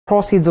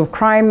Proceeds of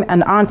Crime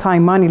and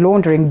Anti-Money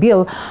Laundering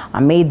Bill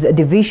amidst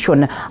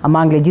division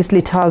among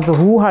legislators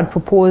who had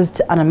proposed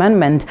an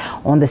amendment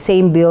on the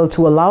same bill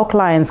to allow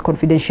clients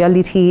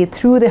confidentiality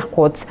through the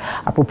courts,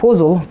 a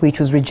proposal which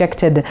was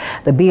rejected.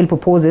 The bill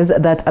proposes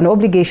that an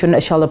obligation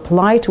shall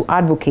apply to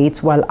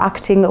advocates while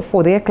acting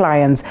for their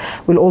clients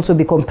will also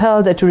be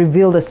compelled to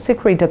reveal the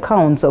secret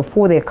accounts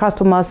for their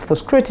customers for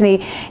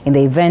scrutiny in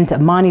the event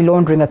money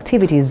laundering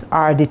activities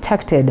are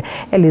detected.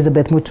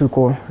 Elizabeth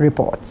Mutuko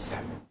reports.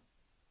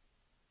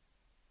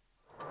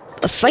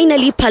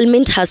 Finally,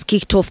 Parliament has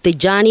kicked off the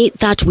journey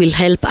that will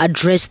help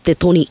address the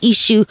thorny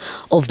issue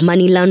of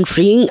money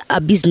laundering, a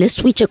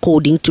business which,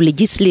 according to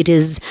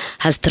legislators,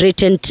 has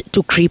threatened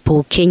to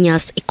cripple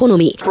Kenya's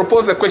economy.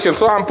 Propose the question,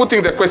 so I'm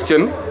putting the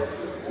question,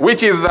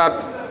 which is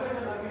that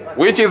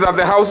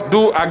the House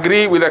do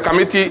agree with the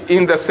committee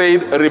in the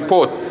said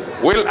report.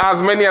 Will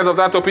as many as of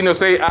that opinion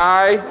say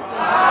aye?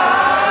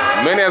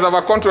 Aye. Many as of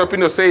a contrary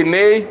opinion say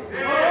nay?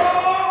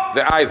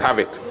 The ayes have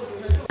it.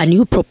 A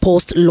new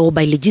proposed law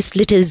by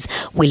legislators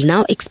will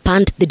now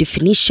expand the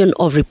definition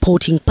of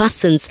reporting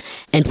persons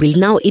and will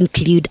now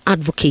include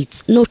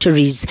advocates,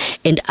 notaries,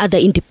 and other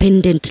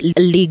independent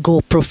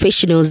legal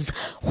professionals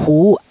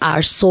who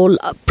are sole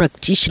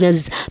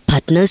practitioners,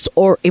 partners,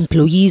 or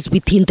employees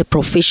within the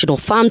professional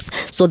firms,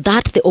 so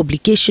that the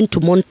obligation to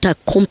monitor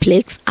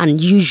complex,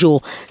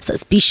 unusual,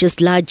 suspicious,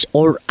 large,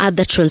 or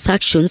other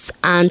transactions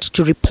and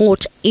to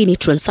report any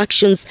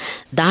transactions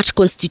that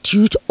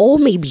constitute or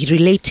may be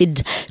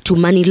related to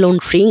money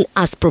laundering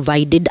as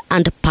provided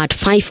under Part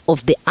 5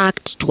 of the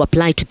Act to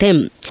apply to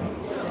them.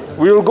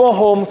 We will go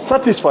home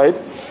satisfied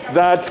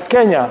that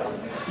Kenya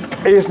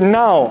is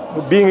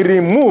now being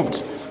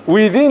removed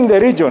within the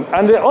region,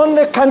 and the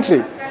only country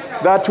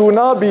that will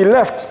now be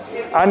left,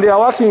 and they are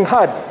working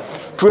hard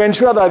to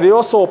ensure that they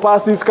also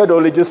pass this kind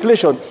of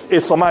legislation,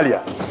 is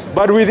Somalia.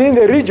 But within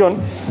the region,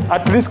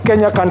 at least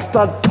Kenya can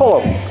stand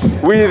tall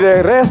with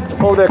the rest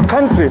of the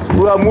countries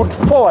who have moved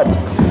forward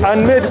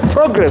and made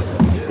progress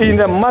in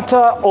the matter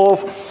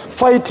of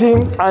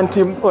fighting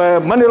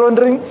anti-money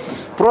laundering,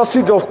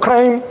 proceeds of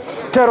crime,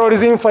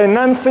 terrorism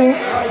financing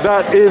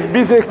that is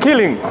busy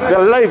killing the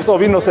lives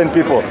of innocent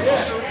people.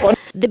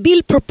 The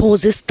bill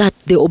proposes that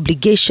the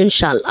obligation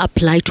shall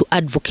apply to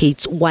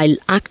advocates while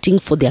acting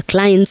for their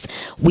clients,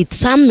 with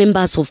some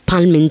members of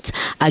Parliament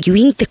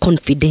arguing the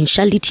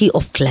confidentiality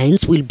of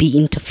clients will be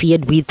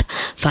interfered with,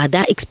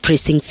 further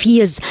expressing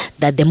fears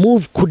that the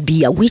move could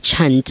be a witch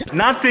hunt.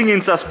 Nothing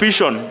in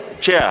suspicion,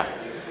 Chair,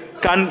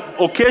 can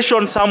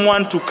occasion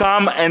someone to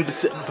come and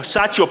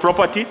search your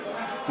property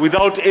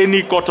without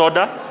any court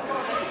order.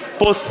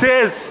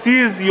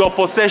 Seize your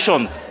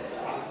possessions.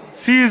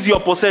 Seize your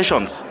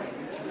possessions.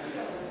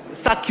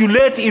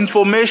 Circulate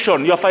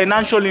information, your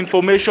financial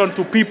information,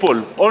 to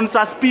people on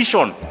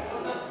suspicion.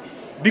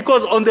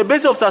 Because on the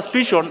basis of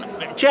suspicion,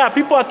 Chair,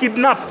 people are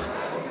kidnapped.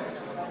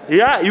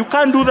 Yeah, you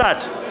can't do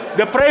that.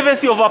 The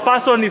privacy of a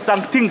person is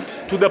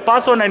succinct to the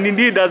person, and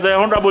indeed, as the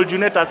Honorable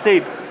Junet has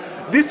said,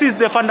 this is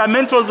the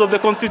fundamentals of the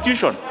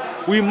Constitution.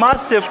 We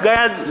must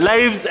safeguard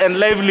lives and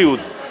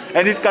livelihoods,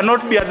 and it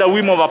cannot be at the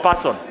whim of a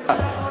person.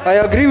 I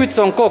agree with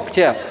Sonkok,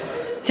 Chair.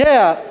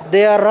 Chair,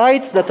 there are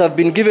rights that have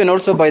been given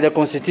also by the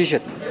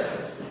Constitution.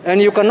 And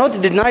you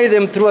cannot deny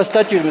them through a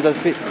statute,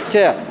 Mr.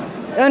 Chair.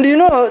 And you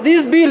know,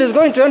 this bill is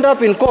going to end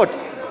up in court.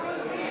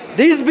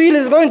 This bill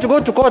is going to go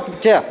to court,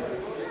 Chair.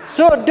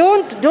 So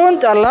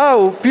don't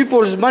allow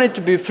people's money to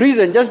be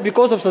frozen just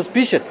because of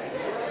suspicion.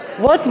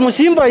 What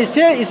Musimba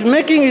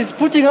is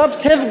putting up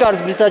safeguards,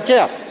 Mr.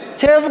 Chair.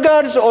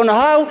 Safeguards on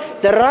how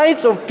the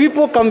rights of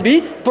people can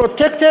be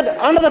protected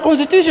under the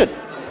Constitution.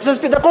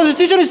 The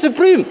Constitution is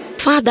supreme.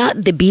 Further,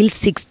 the bill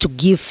seeks to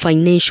give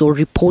Financial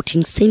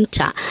Reporting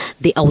Center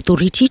the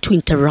authority to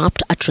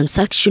interrupt a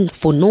transaction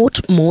for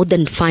not more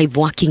than 5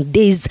 working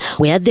days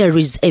where there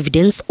is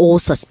evidence or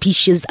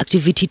suspicious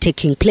activity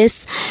taking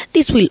place.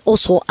 This will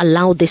also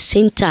allow the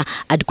center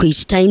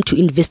adequate time to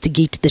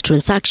investigate the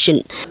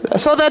transaction.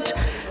 So that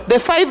the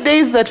 5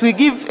 days that we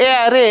give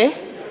ARA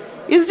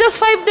is just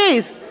 5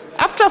 days.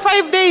 After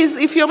 5 days,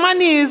 if your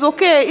money is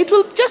okay, it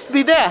will just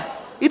be there.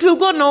 It will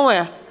go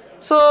nowhere.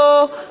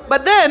 So,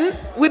 but then,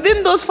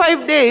 within those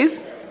 5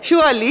 days,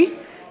 surely,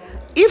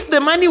 if the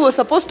money was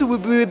supposed to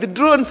be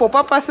withdrawn for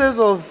purposes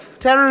of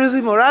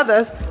terrorism or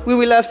others, we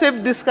will have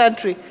saved this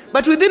country.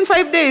 But within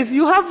 5 days,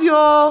 you have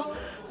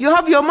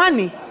your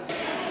money.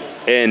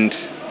 And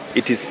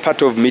it is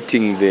part of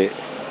meeting the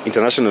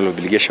international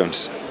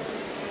obligations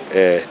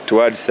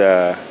towards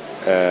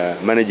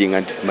managing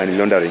anti-money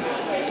laundering.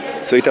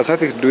 So it has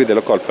nothing to do with the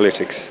local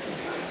politics.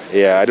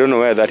 Yeah, I don't know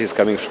where that is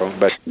coming from.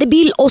 But the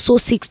bill also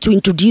seeks to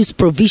introduce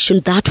provision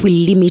that will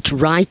limit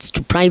rights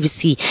to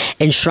privacy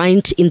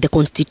enshrined in the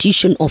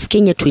Constitution of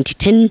Kenya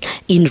 2010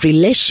 in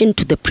relation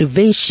to the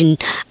prevention,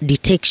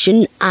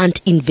 detection,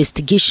 and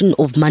investigation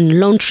of money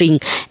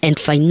laundering and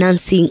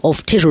financing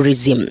of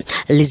terrorism.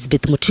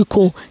 Elizabeth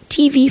Mutuko,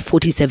 TV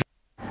 47.